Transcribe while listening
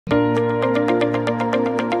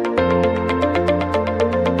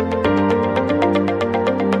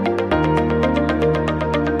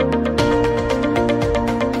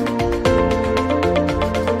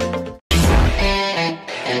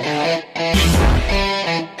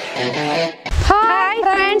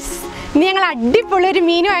അടിപൊളി ഒരു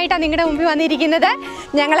മീനുമായിട്ടാണ് നിങ്ങളുടെ മുമ്പിൽ വന്നിരിക്കുന്നത്.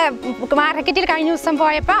 ഞങ്ങൾ മാർക്കറ്റിൽ കഴിഞ്ഞ ദിവസം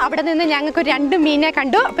പോയപ്പോൾ അവിടെ നിന്ന് ഞങ്ങൾക്ക് 2 മീനിനെ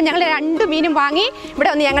കണ്ടു. അപ്പോൾ ഞങ്ങൾ 2 മീനും വാങ്ങി ഇവിടെ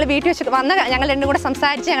വന്ന് ഞങ്ങൾ വീട്ടിൽ വെച്ച് വന്ന് ഞങ്ങൾ രണ്ടും കൂടെ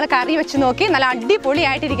സംസാരിച്ച് ഞങ്ങൾ കറി വെച്ച് നോക്കി. നല്ല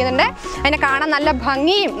അടിപൊളിയായിട്ടിരിക്കുന്നുണ്ട്. അതിനെ കാണാൻ നല്ല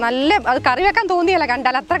ഭംഗിയും അത് കറി വെക്കാൻ തോന്നിയല്ല,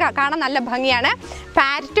 കണ്ടാൽ അത്ര കാണാൻ നല്ല ഭംഗിയാണ്.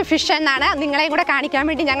 പാരറ്റ് ഫിഷ് എന്നാണ്. നിങ്ങളെയും കൂടെ കാണിക്കാൻ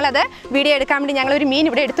വേണ്ടി ഞങ്ങളത് വീഡിയോ എടുക്കാൻ വേണ്ടി ഞങ്ങളൊരു മീൻ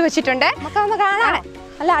ഇവിടെ എടുത്തു വെച്ചിട്ടുണ്ട്. നമുക്കൊന്ന് കാണാം.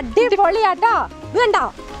 നല്ല അടിപൊളിയാട്ടോ. ഇത് കണ്ടോ?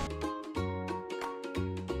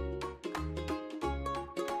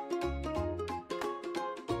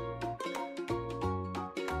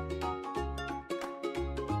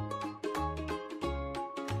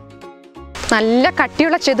 നല്ല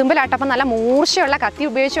കട്ടിയുള്ള ചെതുമ്പലാട്ടോ. അപ്പം നല്ല മൂർച്ചയുള്ള കത്തി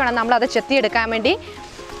ഉപയോഗിച്ച് വേണം നമ്മളത് ചെത്തിയെടുക്കാൻ വേണ്ടി.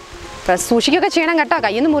 സൂക്ഷിക്കുകയൊക്കെ ചെയ്യണം കേട്ടോ,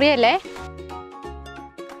 കയ്യിൽ നിന്ന് മുറിയല്ലേ.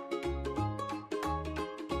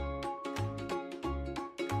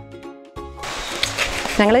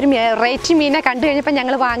 ഞങ്ങളൊരു വെറൈറ്റി മീനെ കണ്ടു കഴിഞ്ഞപ്പോൾ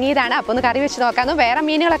ഞങ്ങൾ വാങ്ങിയതാണ്. അപ്പോൾ ഒന്ന് കറി വെച്ച് നോക്കാമെന്ന്. വേറെ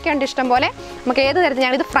മീനുകളൊക്കെ ഉണ്ട് ഇഷ്ടം പോലെ. നമുക്ക് ഏത് തരത്തിൽ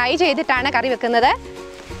ഞങ്ങളിത് ഫ്രൈ ചെയ്തിട്ടാണ് കറി വെക്കുന്നത്.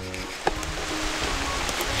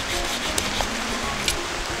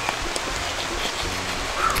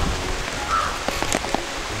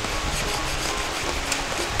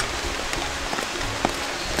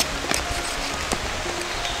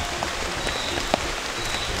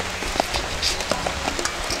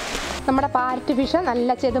 നമ്മുടെ പാരറ്റ് ഫിഷ്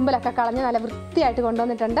നല്ല ചെതുമ്പലൊക്കെ കളഞ്ഞ് നല്ല വൃത്തിയായിട്ട്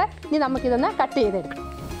കൊണ്ടുവന്നിട്ടുണ്ട്. ഇനി നമുക്കിതൊന്ന് കട്ട് ചെയ്തെടുക്കാം.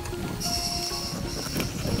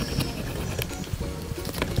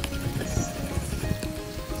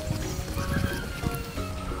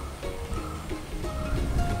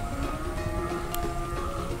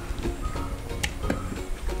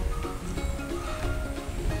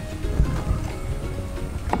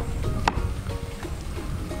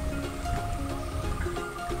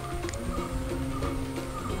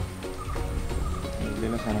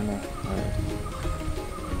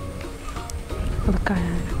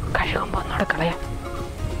 കഴുകുമ്പോൾ ഒന്നുകൂടെ കളയാം.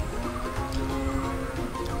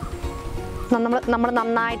 നമ്മൾ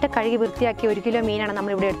നന്നായിട്ട് കഴുകി വൃത്തിയാക്കി 1 കിലോ മീനാണ്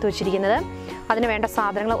നമ്മളിവിടെ എടുത്തു വെച്ചിരിക്കുന്നത്. അതിന് വേണ്ട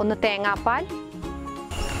സാധനങ്ങൾ: 1 തേങ്ങാപ്പാൽ,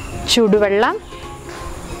 ചൂടുവെള്ളം,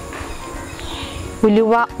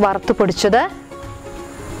 ഉലുവ വറുത്ത് പൊടിച്ചത്,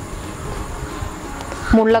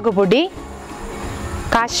 മുളക് പൊടി,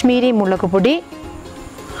 കാശ്മീരി മുളക് പൊടി,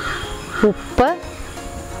 ഉപ്പ്,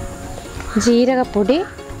 ജീരകപ്പൊടി,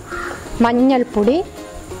 മഞ്ഞൾപ്പൊടി,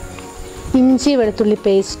 ഇഞ്ചി വെളുത്തുള്ളി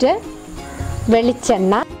പേസ്റ്റ്,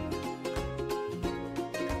 വെളിച്ചെണ്ണ,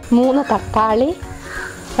 3 തക്കാളി,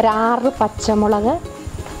 6 പച്ചമുളക്,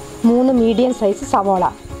 3 മീഡിയം സൈസ് സവോള.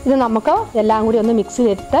 ഇത് നമുക്ക് എല്ലാം കൂടി ഒന്ന് മിക്സ്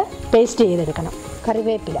ചെയ്തിട്ട് പേസ്റ്റ് ചെയ്തെടുക്കണം.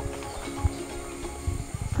 കറിവേപ്പില.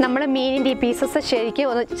 നമ്മൾ മീനിൻ്റെ ഈ പീസസ് ശരിക്കും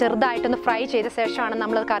ഒന്ന് ചെറുതായിട്ടൊന്ന് ഫ്രൈ ചെയ്ത ശേഷമാണ്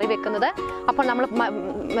നമ്മളത് കറി വെക്കുന്നത്. അപ്പോൾ നമ്മൾ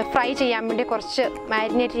ഫ്രൈ ചെയ്യാൻ വേണ്ടി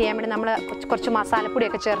മാരിനേറ്റ് ചെയ്യാൻ വേണ്ടി നമ്മൾ കുറച്ച്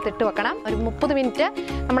മസാലപ്പൊടിയൊക്കെ ചേർത്തിട്ട് വെക്കണം. ഒരു 30 മിനിറ്റ്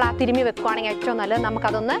നമ്മൾ ആ തിരുമ്മി വെക്കുകയാണെങ്കിൽ ഏറ്റവും നല്ലത്.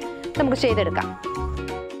 നമുക്ക് ചെയ്തെടുക്കാം.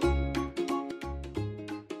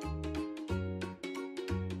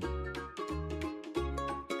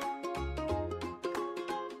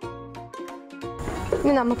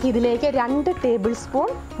 ഇനി നമുക്ക് ഇതിലേക്ക് 2 ടേബിൾ സ്പൂൺ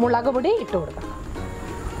മുളക് പൊടി ഇട്ട് കൊടുക്കാം.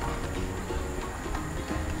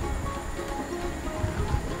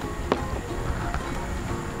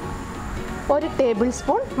 1 ടേബിൾ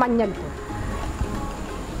സ്പൂൺ മഞ്ഞൾപ്പൊടി.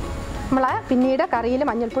 നമ്മൾ പിന്നീട് കറിയിൽ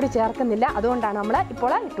മഞ്ഞൾപ്പൊടി ചേർക്കുന്നില്ല, അതുകൊണ്ടാണ് നമ്മൾ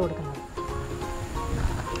ഇപ്പോൾ ഇട്ട് കൊടുക്കുന്നത്.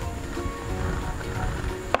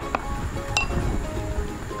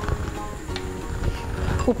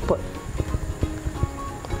 ഉപ്പ്.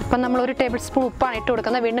 ഇപ്പം നമ്മൾ 1 ടേബിൾ സ്പൂൺ ഉപ്പാണ് ഇട്ട്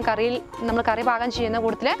കൊടുക്കുന്നത്. വീണ്ടും നമ്മൾ കറി പാകം ചെയ്യുന്ന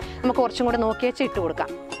കൂട്ടത്തിൽ നമുക്ക് കുറച്ചും കൂടെ നോക്കി വെച്ച് ഇട്ട് കൊടുക്കാം.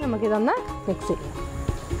 നമുക്കിതൊന്ന് മിക്സ് ചെയ്യാം.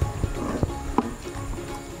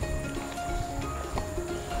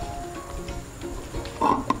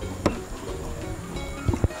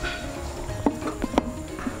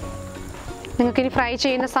 നിങ്ങൾക്ക് ഇനി ഫ്രൈ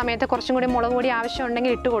ചെയ്യുന്ന സമയത്ത് കുറച്ചും കൂടി മുളക് പൊടി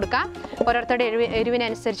ആവശ്യമുണ്ടെങ്കിൽ ഇട്ട് കൊടുക്കാം. ഓരോരുത്തരുടെ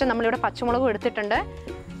എരിവിനനുസരിച്ച് നമ്മളിവിടെ പച്ചമുളകും എടുത്തിട്ടുണ്ട്.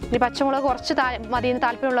 ഇനി പച്ചമുളക് കുറച്ച് മതിയെന്ന്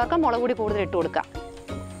താല്പര്യമുള്ളവർക്ക് മുളക് പൊടി കൂടുതൽ ഇട്ട് കൊടുക്കാം.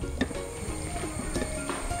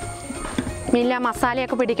 മീനിൽ ആ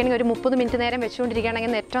മസാലയൊക്കെ പിടിക്കണമെങ്കിൽ ഒരു 30 മിനിറ്റ് നേരം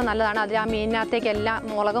വെച്ചുകൊണ്ടിരിക്കുകയാണെങ്കിൽ ഏറ്റവും നല്ലതാണ്. അതിൽ ആ മീനിനകത്തേക്ക് എല്ലാം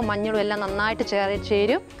മുളകും മഞ്ഞളും എല്ലാം നന്നായിട്ട്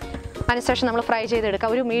ചേരും. അതിനുശേഷം നമ്മൾ ഫ്രൈ ചെയ്തെടുക്കാം.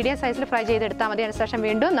 ഒരു മീഡിയം സൈസിൽ ഫ്രൈ ചെയ്തെടുത്താൽ മതി. അതിനുശേഷം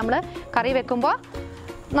വീണ്ടും നമ്മൾ കറി വെക്കുമ്പോൾ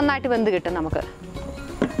നന്നായിട്ട് വെന്ത് കിട്ടും.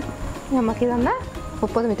 നമുക്കിതൊന്ന്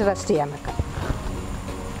 30 മിനിറ്റ് റെസ്റ്റ് ചെയ്യാൻ വെക്കാം.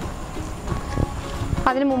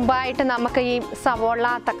 അതിന് മുമ്പായിട്ട് നമുക്ക് ഈ സവോള,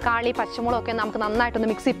 തക്കാളി, പച്ചമുളകൊക്കെ നമുക്ക് നന്നായിട്ടൊന്ന്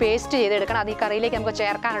മിക്സി പേസ്റ്റ് ചെയ്തെടുക്കണം. അത് ഈ കറിയിലേക്ക് നമുക്ക്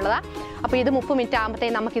ചേർക്കാനുള്ളതാണ്. അപ്പോൾ ഇത് 30 മിനിറ്റ്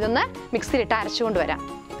ആകുമ്പോഴത്തേക്കും നമുക്കിതൊന്ന് മിക്സിയിലിട്ട് അരച്ചുകൊണ്ട് വരാം.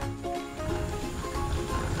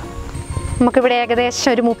 നമുക്കിവിടെ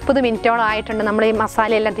ഏകദേശം ഒരു 30 മിനിറ്റോളം ആയിട്ടുണ്ട് നമ്മൾ ഈ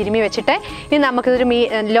മസാലയെല്ലാം തിരുമ്മി വെച്ചിട്ട്. ഇനി നമുക്കിതൊരു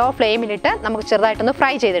ലോ ഫ്ലെയിമിലിട്ട് നമുക്ക് ചെറുതായിട്ടൊന്ന്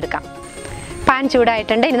ഫ്രൈ ചെയ്തെടുക്കാം. പാൻ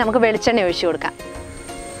ചൂടായിട്ടുണ്ട്. ഇനി നമുക്ക് വെളിച്ചെണ്ണ ഒഴിച്ചു കൊടുക്കാം.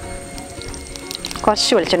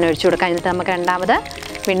 കുറച്ച് വെളിച്ചെണ്ണ ഒഴിച്ചു കൊടുക്കാം. എന്നിട്ട് നമുക്ക് രണ്ടാമത്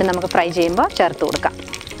വീണ്ടും നമുക്ക് ഫ്രൈ ചെയ്യുമ്പോൾ ചേർത്ത് കൊടുക്കാം.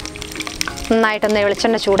 നന്നായിട്ടൊന്ന്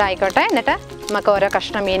വെളിച്ചെണ്ണ ചൂടായിക്കോട്ടെ. എന്നിട്ട് നമുക്ക് ഓരോ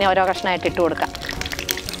കഷ്ണം മീൻ ഓരോ കഷ്ണമായിട്ട് ഇട്ട് കൊടുക്കാം.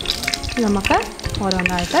 നമുക്ക്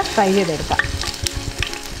ഓരോന്നായിട്ട് ഫ്രൈ ചെയ്തെടുക്കാം.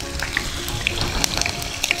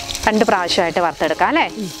 2 പ്രാവശ്യമായിട്ട് വറുത്തെടുക്കാം അല്ലേ?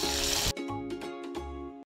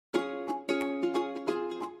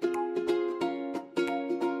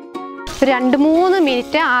 ഒരു 2-3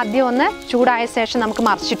 മിനിറ്റ് ആദ്യം ഒന്ന് ചൂടായ ശേഷം നമുക്ക്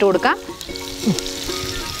മറിച്ചിട്ട് കൊടുക്കാം.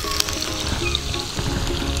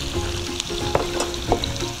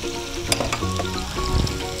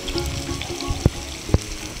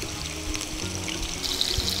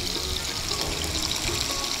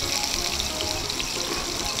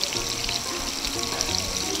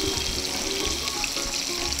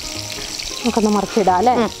 നമുക്കൊന്ന് മറിച്ചിടാം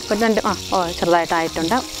അല്ലേ?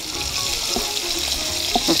 ചെറുതായിട്ടായിട്ടുണ്ട്.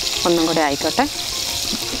 ഒന്നും കൂടെ ആയിക്കോട്ടെ.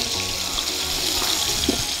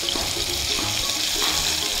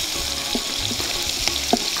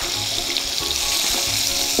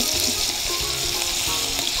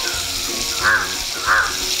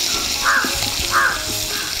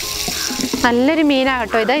 നല്ലൊരു മീനാണ്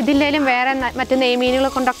കേട്ടോ ഇത്. ഇതില്ലേലും വേറെ മറ്റു നെയ്മീനുകൾ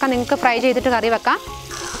കൊണ്ടൊക്കെ നിങ്ങൾക്ക് ഫ്രൈ ചെയ്തിട്ട് കറി വെക്കാം.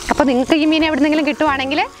 അപ്പോൾ നിങ്ങൾക്ക് ഈ മീൻ എവിടെന്നെങ്കിലും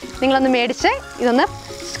കിട്ടുവാണെങ്കിൽ നിങ്ങളൊന്ന് മേടിച്ച് ഇതൊന്ന്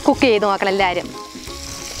കുക്ക് ചെയ്ത് നോക്കണം എല്ലാവരും.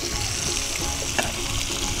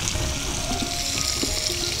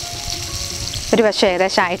 ഒരു വശം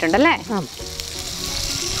ഏകദേശം ആയിട്ടുണ്ടല്ലേ?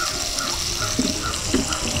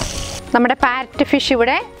 നമ്മുടെ പാരറ്റ് ഫിഷ്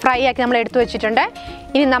ഇവിടെ ഫ്രൈ ആക്കി നമ്മൾ എടുത്തു വെച്ചിട്ടുണ്ട്.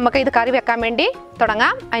 ഇനി നമുക്ക് ഇത് കറി വെക്കാൻ വേണ്ടി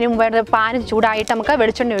തുടങ്ങാം. അതിന് മുമ്പ് പാൻ ചൂടായിട്ട് നമുക്ക്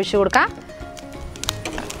വെളിച്ചെണ്ണ ഒഴിച്ചു കൊടുക്കാം.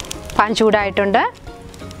 പാൻ ചൂടായിട്ടുണ്ട്.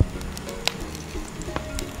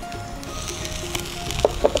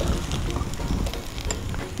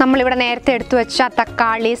 നമ്മളിവിടെ നേരത്തെ എടുത്തു വെച്ച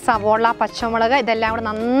തക്കാളി, സവോള, പച്ചമുളക് ഇതെല്ലാം കൂടെ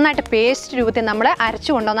നന്നായിട്ട് പേസ്റ്റ് രൂപത്തിൽ നമ്മൾ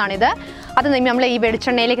അരച്ചു കൊണ്ടുവന്നാണിത്. അത് നമ്മൾ ഈ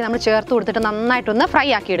വെളിച്ചെണ്ണയിലേക്ക് നമ്മൾ ചേർത്ത് കൊടുത്തിട്ട് നന്നായിട്ടൊന്ന് ഫ്രൈ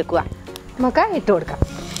ആക്കി എടുക്കുക. നമുക്ക് ഇട്ട് കൊടുക്കാം.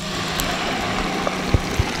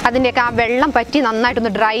 അതിൻ്റെയൊക്കെ ആ വെള്ളം പറ്റി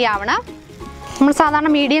നന്നായിട്ടൊന്ന് ഡ്രൈ ആവണം. നമ്മൾ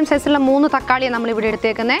സാധാരണ മീഡിയം സൈസിലുള്ള 3 തക്കാളിയാണ് നമ്മളിവിടെ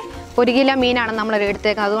എടുത്തേക്കുന്നത്. 1 കിലോ മീനാണ് നമ്മൾ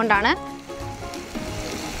എടുത്തേക്കുന്നത്. അതുകൊണ്ടാണ്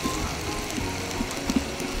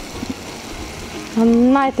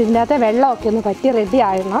നന്നായിട്ട് ഇതിനകത്ത് വെള്ളമൊക്കെ ഒന്ന് പറ്റി റെഡി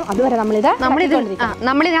ആയിരുന്നു. അതുവരെ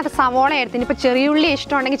നമ്മളിതിനകത്ത് സവോള എടുത്തിന്. ഇപ്പോൾ ചെറിയുള്ളി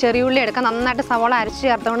ഇഷ്ടമുണ്ടെങ്കിൽ ചെറിയുള്ളി എടുക്കാം. നന്നായിട്ട് സവോള അരച്ച്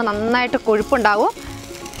ചേർത്തുകൊണ്ട് നന്നായിട്ട് കൊഴുപ്പുണ്ടാവും.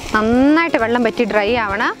 നന്നായിട്ട് വെള്ളം പറ്റി ഡ്രൈ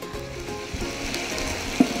ആവണം.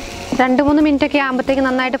 2-3 മിനിറ്റൊക്കെ ആകുമ്പോഴത്തേക്ക്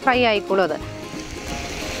നന്നായിട്ട് ഫ്രൈ ആയിക്കോളും. അത്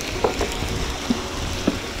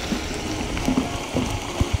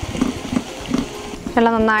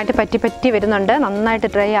വെള്ളം നന്നായിട്ട് പറ്റി വരുന്നുണ്ട്. നന്നായിട്ട്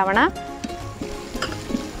ഡ്രൈ ആവണം.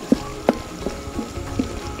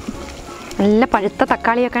 നല്ല പഴുത്ത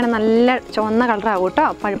തക്കാളിയൊക്കെയാണ് നല്ല ചുവന്ന കളറാകും കേട്ടോ.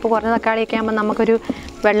 പഴുപ്പ് കുറഞ്ഞ തക്കാളിയൊക്കെ ആകുമ്പോൾ നമുക്കൊരു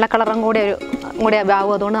വെള്ള കളറും കൂടി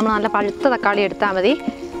ആവും. അതുകൊണ്ട് നമ്മൾ നല്ല പഴുത്ത തക്കാളി എടുത്താൽ മതി.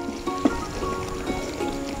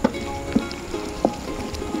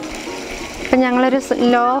 ഇപ്പം ഞങ്ങളൊരു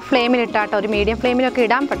ലോ ഫ്ലെയിമിലിട്ടാട്ടോ. ഒരു മീഡിയം ഫ്ലെയിമിലൊക്കെ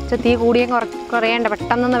ഇടാം. പക്ഷേ തീ കൂടിയും കുറയേണ്ട.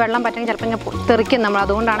 പെട്ടെന്നൊന്ന് വെള്ളം പറ്റുമെങ്കിൽ ചിലപ്പോൾ ഇങ്ങനെ തെറിക്കും നമ്മൾ.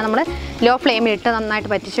 അതുകൊണ്ടാണ് നമ്മൾ ലോ ഫ്ലെയിമിലിട്ട്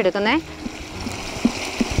നന്നായിട്ട് പറ്റിച്ചെടുക്കുന്നത്.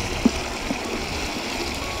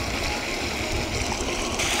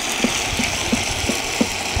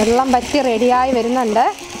 വെള്ളം പറ്റി റെഡിയായി വരുന്നുണ്ട്.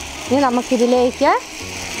 ഇനി നമുക്കിതിലേക്ക്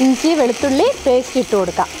ഇഞ്ചി വെളുത്തുള്ളി പേസ്റ്റ് ഇട്ട്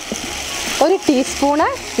കൊടുക്കാം. 1 ടീസ്പൂണ്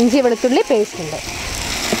ഇഞ്ചി വെളുത്തുള്ളി പേസ്റ്റ് ഉണ്ട്.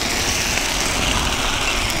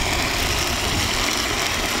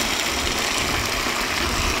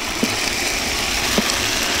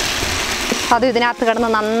 അത് ഇതിനകത്ത് കിടന്ന്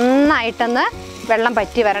നന്നായിട്ടൊന്ന് വെള്ളം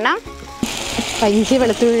പറ്റി വരണം. ഇഞ്ചി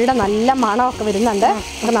വെളുത്തുള്ളിയുടെ നല്ല മണമൊക്കെ വരുന്നുണ്ട്.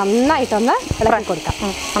 നമുക്ക് നന്നായിട്ടൊന്ന് ഇളക്കി കൊടുക്കാം.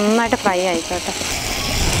 നന്നായിട്ട് ഫ്രൈ ആയിക്കോട്ടെ.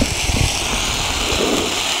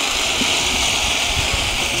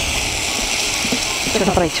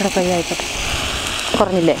 ഫ്രൈ ആയിക്കോട്ടെ.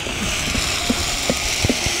 കുറഞ്ഞില്ലേ?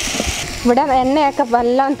 ഇവിടെ എണ്ണയൊക്കെ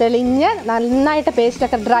എല്ലാം തെളിഞ്ഞ് നന്നായിട്ട്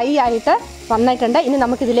പേസ്റ്റൊക്കെ ഡ്രൈ ആയിട്ട് വന്നിട്ടുണ്ട്. ഇനി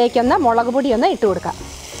നമുക്കിതിലേക്കൊന്ന് മുളക് പൊടി ഒന്ന് ഇട്ട് കൊടുക്കാം.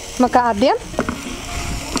 നമുക്ക് ആദ്യം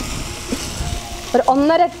ഒരു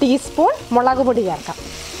 1.5 ടീസ്പൂൺ മുളക് പൊടി ചേർക്കാം.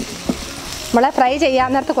 നമ്മൾ ഫ്രൈ ചെയ്യാൻ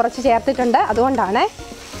നേരത്ത് കുറച്ച് ചേർത്തിട്ടുണ്ട്. അതുകൊണ്ടാണ്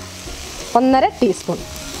 1.5 ടീസ്പൂൺ.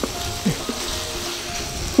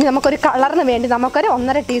 ഇനി നമുക്കൊരു കളറിന് വേണ്ടി നമുക്കൊരു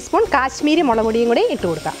 1.5 ടീസ്പൂൺ കാശ്മീരി മുളക് പൊടിയും കൂടി ഇട്ട്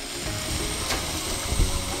കൊടുക്കാം.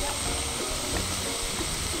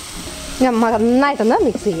 നന്നായിട്ടൊന്ന്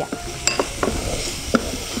മിക്സ് ചെയ്യാം.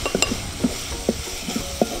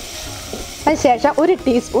 അതിനുശേഷം 1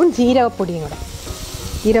 ടീസ്പൂൺ ജീരകപ്പൊടിയും കൂടെ.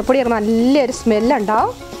 ജീരകപ്പൊടി നല്ലൊരു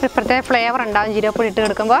സ്മെല്ലുണ്ടാവും. ഒരു പ്രത്യേക ഫ്ലേവർ ഉണ്ടാവും ജീരകപ്പൊടി ഇട്ട്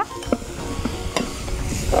എടുക്കുമ്പോൾ.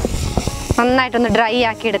 നന്നായിട്ടൊന്ന് ഡ്രൈ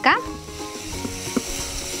ആക്കി എടുക്കാം.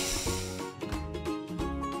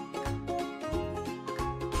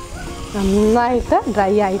 നന്നായിട്ട്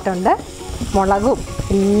ഡ്രൈ ആയിട്ടുണ്ട്. മുളകും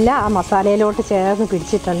എല്ലാം ആ മസാലയിലോട്ട് ചേർന്ന്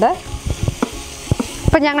പിടിച്ചിട്ടുണ്ട്.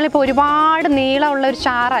 ഇപ്പം ഞങ്ങളിപ്പോൾ ഒരുപാട് നീളമുള്ള ഒരു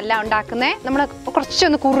ചാറല്ല ഉണ്ടാക്കുന്നത്, നമ്മൾ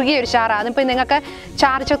കുറച്ചൊന്ന് കുറുകിയ ഒരു ചാറാണ്. അതിപ്പോൾ നിങ്ങൾക്ക്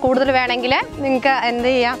ചാറ് കൂടുതൽ വേണമെങ്കിൽ നിങ്ങൾക്ക് എന്ത്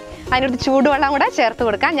ചെയ്യാം, അതിനടുത്ത് ചൂടുവെള്ളം കൂടെ ചേർത്ത്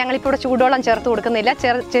കൊടുക്കാം. ഞങ്ങളിപ്പോൾ ഇവിടെ ചൂടുവെള്ളം ചേർത്ത് കൊടുക്കുന്നില്ല,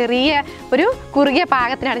 ചെറിയ ഒരു കുറുകിയ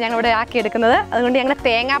പാകത്തിനാണ് ഞങ്ങളിവിടെ ആക്കിയെടുക്കുന്നത്. അതുകൊണ്ട് ഞങ്ങൾ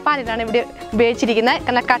തേങ്ങാപ്പാലിനാണ് ഇവിടെ ഉപയോഗിച്ചിരിക്കുന്നത്.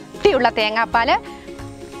 കാരണം കട്ടിയുള്ള തേങ്ങാപ്പാൽ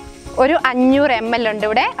ഒരു 500 ml ഉണ്ട്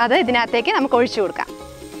ഇവിടെ, അത് ഇതിനകത്തേക്ക് നമുക്ക് ഒഴിച്ചു കൊടുക്കാം.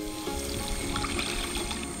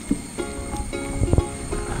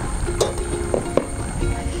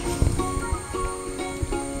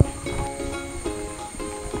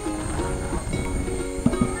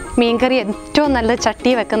 മീൻകറി ഏറ്റവും നല്ല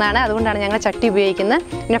ചട്ടി വെക്കുന്നതാണ്, അതുകൊണ്ടാണ് ഞങ്ങൾ ചട്ടി ഉപയോഗിക്കുന്നത്.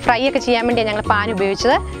 പിന്നെ ഫ്രൈ ഒക്കെ ചെയ്യാൻ വേണ്ടിയാണ് ഞങ്ങൾ പാൻ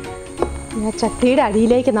ഉപയോഗിച്ചത്. ചട്ടിയുടെ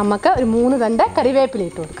അടിയിലേക്ക് നമുക്ക് ഒരു 3 തണ്ട് കറിവേപ്പില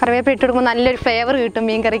ഇട്ട് കൊടുക്കും. കറിവേപ്പില ഇട്ട് കൊടുക്കുമ്പോൾ നല്ലൊരു ഫ്ലേവർ കിട്ടും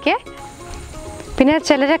മീൻകറിക്ക്. പിന്നെ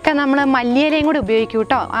ചിലരൊക്കെ നമ്മൾ മല്ലിയിലയും കൂടി ഉപയോഗിക്കും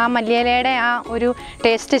കേട്ടോ. ആ മല്ലിയിലയുടെ ആ ഒരു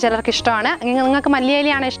ടേസ്റ്റ് ചിലർക്ക് ഇഷ്ടമാണ്. നിങ്ങൾക്ക്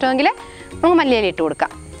മല്ലിയിലയാണ് ഇഷ്ടമെങ്കിൽ നമുക്ക് മല്ലിയില ഇട്ട്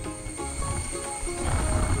കൊടുക്കാം.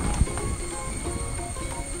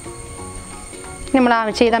 നമ്മൾ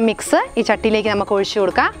ചെയ്ത മിക്സ് ഈ ചട്ടിയിലേക്ക് നമുക്ക് ഒഴിച്ചു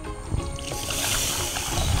കൊടുക്കാം.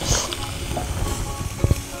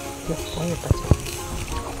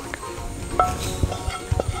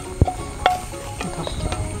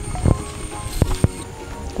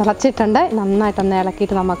 തിളച്ചിട്ടുണ്ട്. നന്നായിട്ടൊന്ന്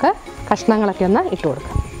ഇളക്കിയിട്ട് നമുക്ക് കഷ്ണങ്ങളൊക്കെ ഒന്ന് ഇട്ട്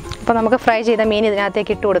കൊടുക്കാം. അപ്പോൾ നമുക്ക് ഫ്രൈ ചെയ്ത മീൻ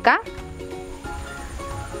ഇതിനകത്തേക്ക് ഇട്ട് കൊടുക്കാം.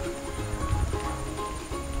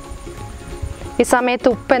 ഈ സമയത്ത്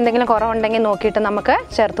ഉപ്പ് എന്തെങ്കിലും കുറവുണ്ടെങ്കിൽ നോക്കിയിട്ട് നമുക്ക്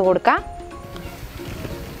ചേർത്ത് കൊടുക്കാം.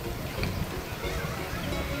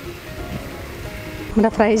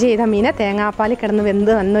 നമ്മുടെ ഫ്രൈ ചെയ്ത മീൻ തേങ്ങാപ്പാൽ കിടന്ന്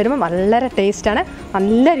വെന്ത് വന്ന് വരുമ്പോൾ വളരെ ടേസ്റ്റാണ്,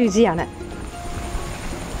 നല്ല രുചിയാണ്.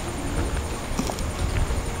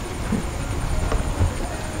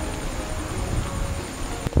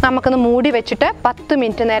 നമുക്കൊന്ന് മൂടി വെച്ചിട്ട് 10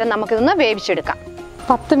 മിനിറ്റ് നേരം നമുക്കിതൊന്ന് വേവിച്ചെടുക്കാം.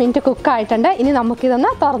 10 മിനിറ്റ് കുക്കായിട്ടുണ്ട്. ഇനി നമുക്കിതൊന്ന്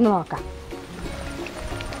തുറന്ന് നോക്കാം.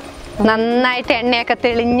 നന്നായിട്ട് എണ്ണയൊക്കെ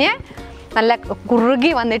തെളിഞ്ഞ് നല്ല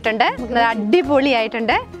കുറുകി വന്നിട്ടുണ്ട്, നല്ല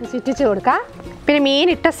അടിപൊളിയായിട്ടുണ്ട്. ചുറ്റിച്ച് കൊടുക്കാം. പിന്നെ മീൻ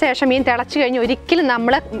ഇട്ട ശേഷം മീൻ തിളച്ച് കഴിഞ്ഞ് ഒരിക്കലും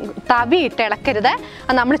നമ്മൾ തവി ഇട്ട് ഇളക്കരുത്.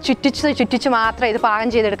 അത് നമ്മൾ ചുറ്റിച്ച് മാത്രമേ ഇത് പാകം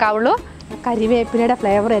ചെയ്തെടുക്കാവുള്ളൂ. കരിവേപ്പിലയുടെ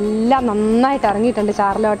ഫ്ലേവർ എല്ലാം നന്നായിട്ട് ഇറങ്ങിയിട്ടുണ്ട്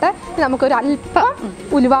ചാറിലോട്ട്. നമുക്കൊരു അല്പം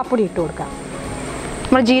ഉലുവാപ്പൊടി ഇട്ട് കൊടുക്കാം.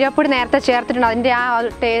 നമ്മൾ ജീരകപ്പൊടി നേരത്തെ ചേർത്തിട്ടുണ്ട്, അതിൻ്റെ ആ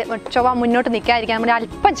ചൊവ്വ മുന്നോട്ട് നിൽക്കാതിരിക്കാൻ നമ്മൾ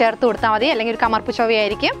അല്പം ചേർത്ത് കൊടുത്താൽ മതി, അല്ലെങ്കിൽ ഒരു കമർപ്പ്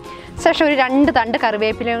ചൊവ്വയായിരിക്കും. ശേഷം ഒരു 2 തണ്ട്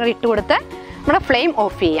കറിവേപ്പിലയും കൂടി ഇട്ട് കൊടുത്ത് നമ്മുടെ ഫ്ലെയിം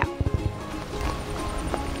ഓഫ് ചെയ്യാം.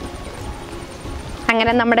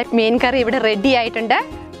 അങ്ങനെ നമ്മുടെ മീൻ കറി ഇവിടെ റെഡി ആയിട്ടുണ്ട്.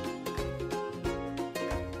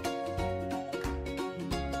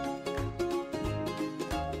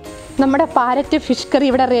 നമ്മുടെ പാരറ്റ് ഫിഷ് കറി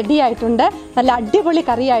ഇവിടെ റെഡി ആയിട്ടുണ്ട്. നല്ല അടിപൊളി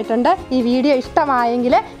കറി ആയിട്ടുണ്ട്. ഈ വീഡിയോ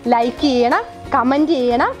ഇഷ്ടമായെങ്കിൽ ലൈക്ക് ചെയ്യണം, കമൻറ്റ്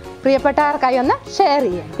ചെയ്യണം, പ്രിയപ്പെട്ടവർക്കായി ഒന്ന് ഷെയർ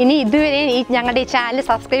ചെയ്യണം. ഇനി ഇതുവരെ ഞങ്ങളുടെ ഈ ചാനൽ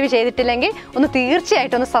സബ്സ്ക്രൈബ് ചെയ്തിട്ടില്ലെങ്കിൽ ഒന്ന്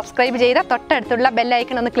തീർച്ചയായിട്ടും ഒന്ന് സബ്സ്ക്രൈബ് ചെയ്ത് തൊട്ടടുത്തുള്ള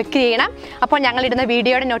ബെല്ലൈക്കൺ ഒന്ന് ക്ലിക്ക് ചെയ്യണം. അപ്പോൾ ഞങ്ങളിടുന്ന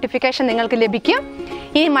വീഡിയോയുടെ നോട്ടിഫിക്കേഷൻ നിങ്ങൾക്ക് ലഭിക്കും.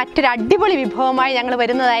 ഇനി മറ്റൊരു അടിപൊളി വിഭവമായി ഞങ്ങൾ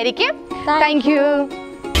വരുന്നതായിരിക്കും. Thank you.